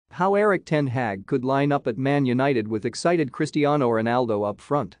How Erik Ten Hag could line up at Man United with excited Cristiano Ronaldo up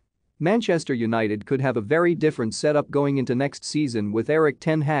front. Manchester United could have a very different setup going into next season with Erik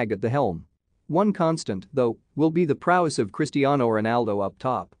Ten Hag at the helm. One constant, though, will be the prowess of Cristiano Ronaldo up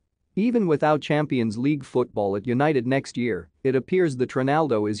top. Even without Champions League football at United next year, it appears that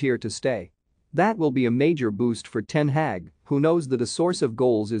Ronaldo is here to stay. That will be a major boost for Ten Hag, who knows that a source of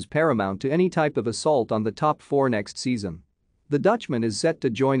goals is paramount to any type of assault on the top four next season. The Dutchman is set to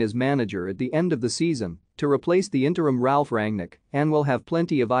join as manager at the end of the season to replace the interim Ralf Rangnick and will have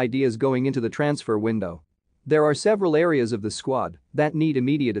plenty of ideas going into the transfer window. There are several areas of the squad that need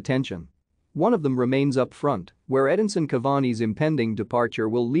immediate attention. One of them remains up front, where Edinson Cavani's impending departure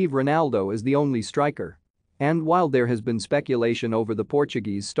will leave Ronaldo as the only striker. And while there has been speculation over the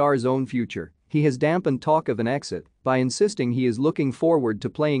Portuguese star's own future, he has dampened talk of an exit by insisting he is looking forward to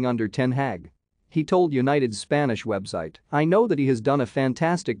playing under Ten Hag. He told United's Spanish website, "I know that he has done a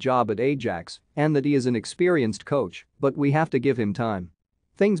fantastic job at Ajax and that he is an experienced coach, but we have to give him time.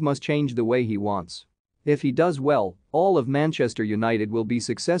 Things must change the way he wants. If he does well, all of Manchester United will be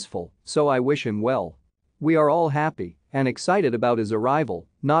successful, so I wish him well. We are all happy and excited about his arrival,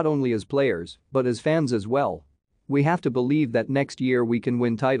 not only as players, but as fans as well. We have to believe that next year we can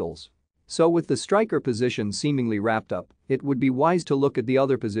win titles." So with the striker position seemingly wrapped up, it would be wise to look at the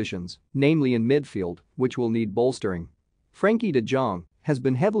other positions, namely in midfield, which will need bolstering. Frenkie de Jong has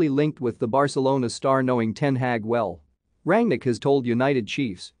been heavily linked with the Barcelona star, knowing Ten Hag well. Rangnick has told United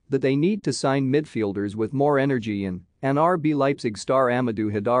Chiefs that they need to sign midfielders with more energy in, and RB Leipzig star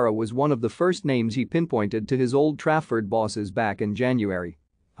Amadou Haidara was one of the first names he pinpointed to his Old Trafford bosses back in January.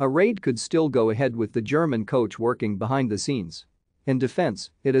 A raid could still go ahead with the German coach working behind the scenes. In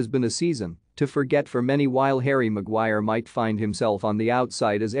defense, it has been a season to forget for many, while Harry Maguire might find himself on the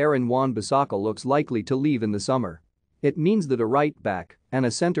outside as Aaron Wan-Bissaka looks likely to leave in the summer. It means that a right back and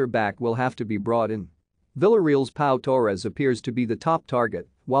a centre back will have to be brought in. Villarreal's Pau Torres appears to be the top target,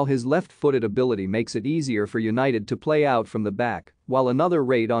 while his left-footed ability makes it easier for United to play out from the back, while another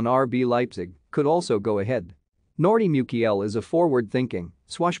raid on RB Leipzig could also go ahead. Nordi Mukiele is a forward-thinking,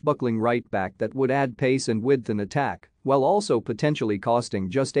 swashbuckling right back that would add pace and width in attack, while also potentially costing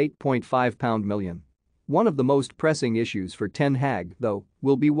just £8.5 million. One of the most pressing issues for Ten Hag, though,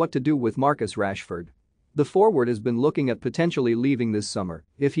 will be what to do with Marcus Rashford. The forward has been looking at potentially leaving this summer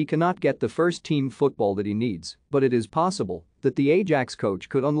if he cannot get the first-team football that he needs, but it is possible that the Ajax coach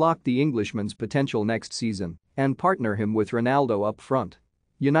could unlock the Englishman's potential next season and partner him with Ronaldo up front.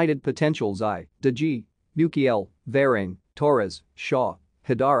 United potentials: De Gea, Mukiele, Varane, Torres, Shaw,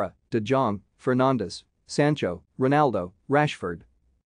 Haidara, De Jong, Fernandes, Sancho, Ronaldo, Rashford.